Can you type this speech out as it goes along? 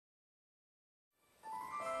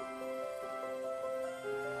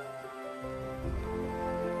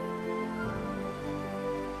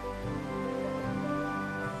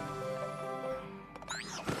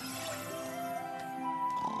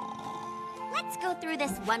Let's go through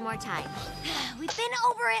this one more time. We've been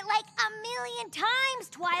over it like a million times,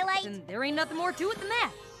 Twilight. Then there ain't nothing more to it than that.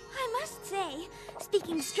 I must say,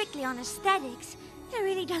 speaking strictly on aesthetics, there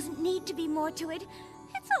really doesn't need to be more to it.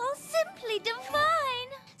 It's all simply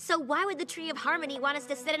divine. So why would the Tree of Harmony want us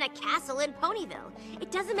to sit in a castle in Ponyville? It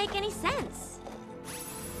doesn't make any sense.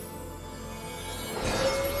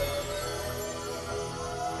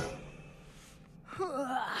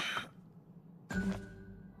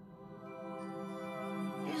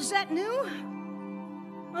 Is that new?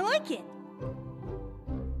 I like it.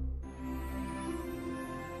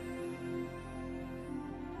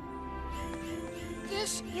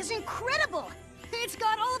 This is incredible! It's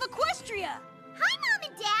got all of Equestria! Hi, Mom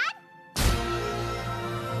and Dad!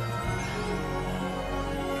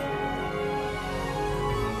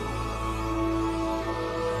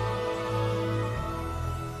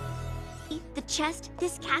 The chest,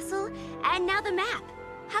 this castle, and now the map.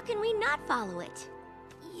 How can we not follow it?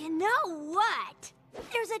 You know what?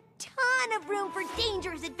 There's a ton of room for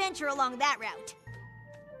dangerous adventure along that route.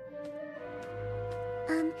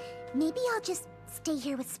 Maybe I'll just stay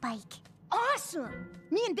here with Spike. Awesome!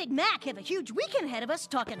 Me and Big Mac have a huge weekend ahead of us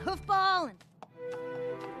talking hoofball and...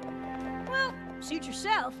 Well, suit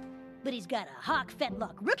yourself. But he's got a Hawk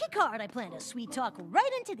Fetlock rookie card I plan to sweet talk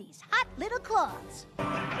right into these hot little claws.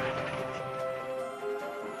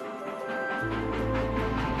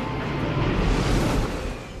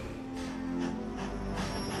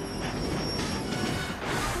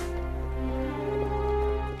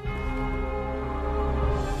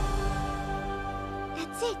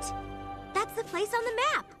 That's it. That's the place on the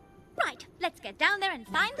map. Right, let's get down there and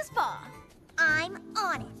find the spa. I'm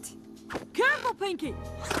on it. Careful, Pinky!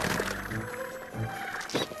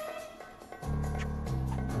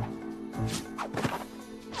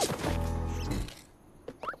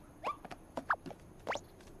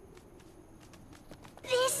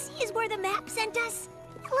 This is where the map sent us?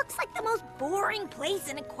 It looks like the most boring place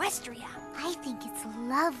in Equestria. I think it's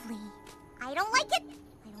lovely. I don't like it.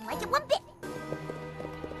 I don't like it one bit.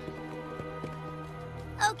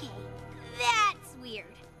 Okay, that's weird.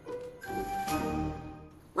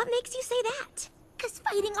 What makes you say that? 'Cause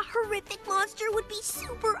fighting a horrific monster would be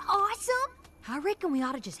super awesome. I reckon we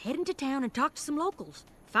ought to just head into town and talk to some locals.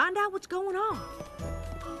 Find out what's going on.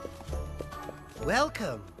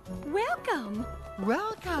 Welcome. Welcome.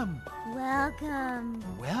 Welcome. Welcome.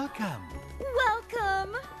 Welcome.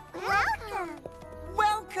 Welcome. Welcome.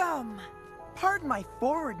 Welcome! Pardon my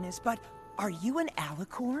forwardness, but are you an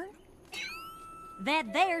alicorn?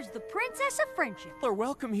 That there's the Princess of Friendship. Are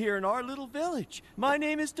welcome here in our little village. My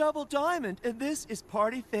name is Double Diamond, and this is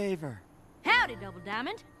Party Favor. Howdy, Double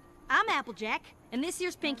Diamond. I'm Applejack, and this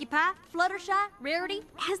here's Pinkie Pie, Fluttershy, Rarity.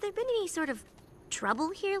 Has there been any sort of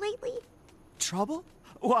trouble here lately? Trouble?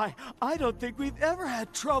 Why, I don't think we've ever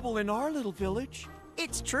had trouble in our little village.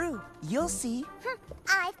 It's true. You'll see.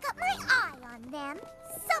 I've got my eye on them.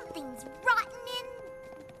 Something's rotten in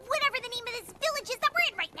whatever the name of this village is that we're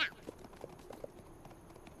in right now.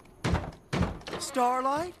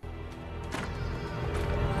 Starlight?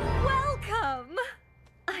 Welcome!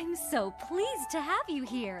 I'm so pleased to have you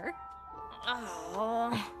here.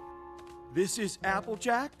 Oh. This is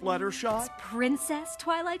Applejack, Fluttershy. Princess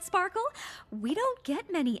Twilight Sparkle? We don't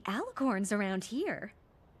get many alicorns around here.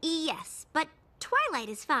 Yes, but Twilight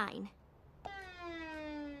is fine.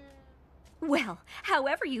 Well,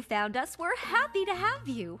 however you found us, we're happy to have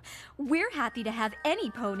you. We're happy to have any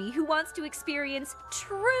pony who wants to experience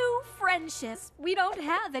true friendship. We don't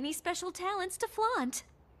have any special talents to flaunt.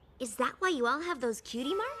 Is that why you all have those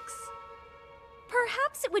cutie marks?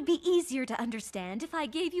 Perhaps it would be easier to understand if I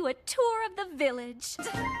gave you a tour of the village.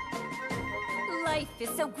 Life is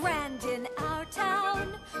so grand in our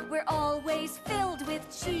town. We're always filled with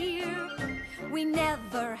cheer. We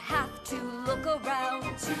never have to look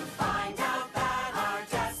around to find out that our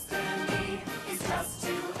destiny is just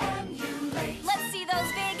to emulate. Let's see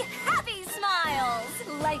those big, happy smiles.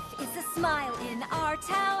 Life is a smile in our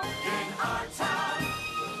town. In our town,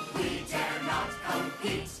 we dare not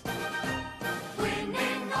compete.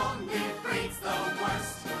 Winning only breeds the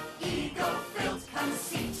worst ego-filled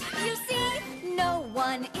conceit. You see, no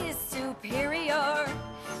one is superior,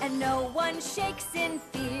 and no one shakes in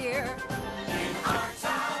fear. In our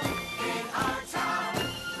town,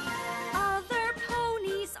 other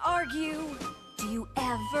ponies argue. Do you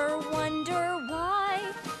ever wonder why?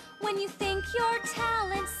 When you think your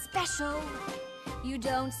talent's special, you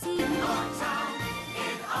don't see. In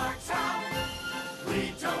our town,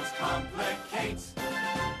 we don't complicate.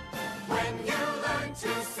 When you learn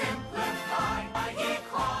to simplify by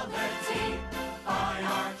equality, by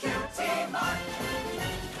our cutie mark.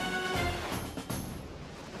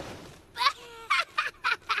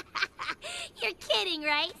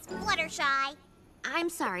 right, Fluttershy? I'm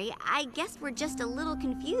sorry, I guess we're just a little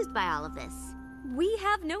confused by all of this. We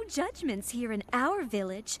have no judgments here in our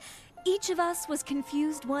village. Each of us was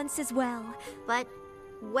confused once as well. But,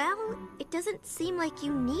 well, it doesn't seem like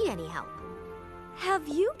you need any help. Have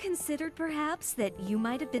you considered perhaps that you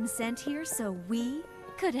might have been sent here so we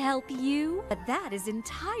could help you? But that is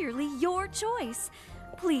entirely your choice.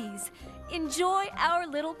 Please, enjoy our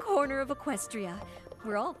little corner of Equestria.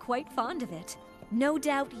 We're all quite fond of it. No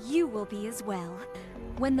doubt you will be as well.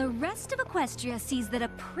 When the rest of Equestria sees that a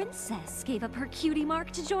princess gave up her cutie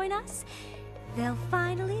mark to join us, they'll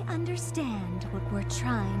finally understand what we're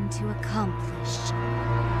trying to accomplish.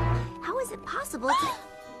 How is it possible to...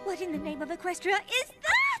 What in the name of Equestria is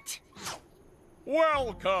that?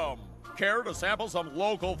 Welcome! Care to sample some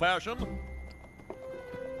local fashion?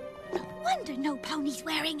 No wonder no pony's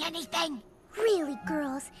wearing anything. Really,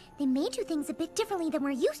 girls, they may do things a bit differently than we're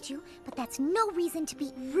used to, but that's no reason to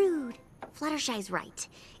be rude. Fluttershy's right.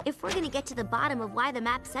 If we're gonna get to the bottom of why the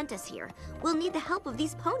map sent us here, we'll need the help of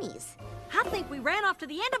these ponies. I think we ran off to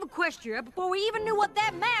the end of Equestria before we even knew what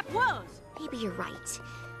that map was. Maybe you're right,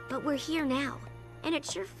 but we're here now, and it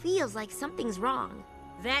sure feels like something's wrong.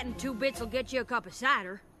 That and 2 bits will get you a cup of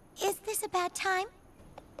cider. Is this a bad time?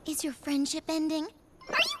 Is your friendship ending?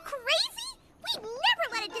 Are you crazy? We'd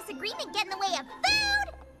never let a disagreement get in the way of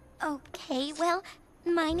food! Okay, well,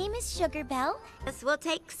 my name is Sugar Belle. Guess we'll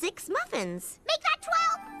take 6 muffins. Make that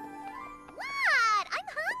 12! What? I'm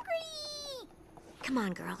hungry! Come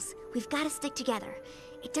on, girls. We've got to stick together.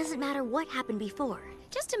 It doesn't matter what happened before.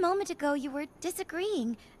 Just a moment ago you were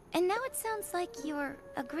disagreeing, and now it sounds like you're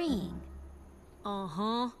agreeing.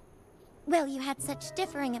 Uh-huh. Well, you had such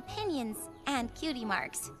differing opinions and cutie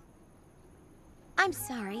marks. I'm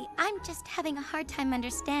sorry, I'm just having a hard time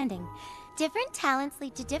understanding. Different talents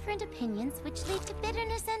lead to different opinions, which lead to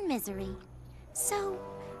bitterness and misery. So,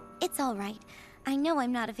 it's all right. I know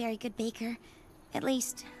I'm not a very good baker. At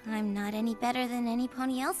least, I'm not any better than any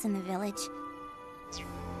pony else in the village.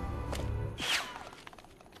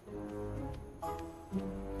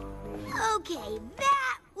 Okay,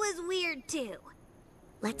 that was weird too.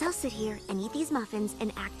 Let's all sit here and eat these muffins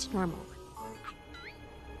and act normal.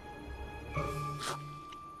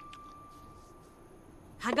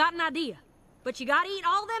 I got an idea, but you gotta eat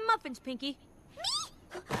all them muffins, Pinky. Me?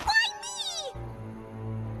 Why me?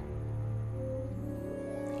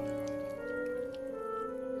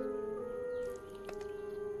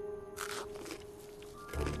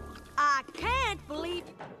 I can't believe...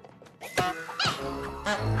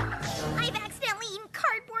 I've accidentally eaten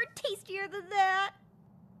cardboard tastier than that.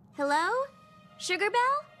 Hello? Sugar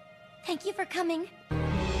Belle? Thank you for coming.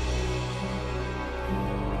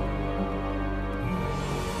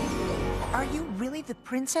 Are you really the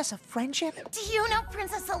Princess of Friendship? Do you know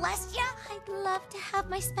Princess Celestia? I'd love to have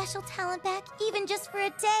my special talent back, even just for a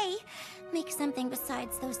day. Make something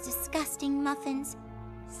besides those disgusting muffins.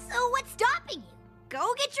 So what's stopping you?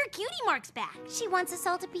 Go get your cutie marks back. She wants us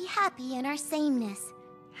all to be happy in our sameness.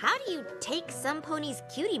 How do you take some pony's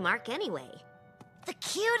cutie mark anyway? The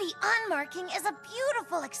cutie unmarking is a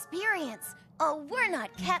beautiful experience. Oh, we're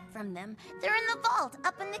not kept from them. They're in the vault,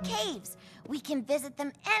 up in the caves. We can visit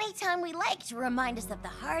them anytime we like to remind us of the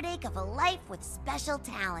heartache of a life with special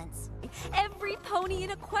talents. Every pony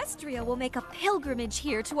in Equestria will make a pilgrimage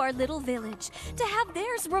here to our little village to have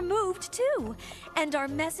theirs removed too. And our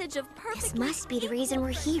message of perfect... This must be the reason we're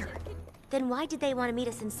here. Then why did they want to meet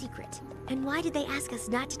us in secret? And why did they ask us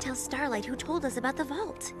not to tell Starlight who told us about the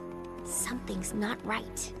vault? Something's not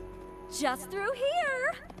right. Just through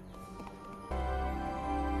here.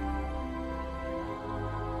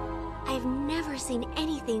 I've never seen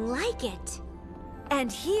anything like it.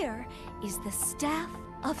 And here is the Staff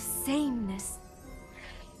of Sameness.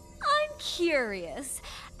 I'm curious,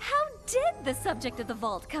 how did the subject of the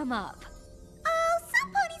vault come up? Oh,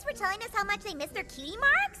 some ponies were telling us how much they miss their cutie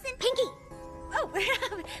marks and... Pinky! Oh,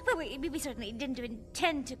 well, we certainly didn't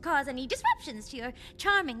intend to cause any disruptions to your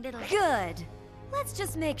charming little... Good. Let's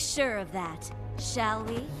just make sure of that, shall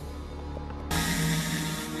we?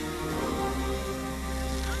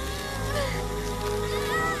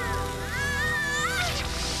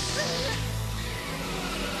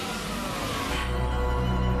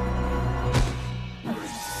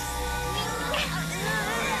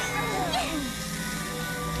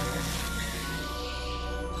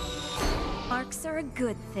 Marks are a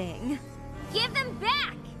good thing. Give them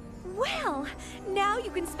back! Well, now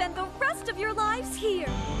you can spend the rest of your lives here.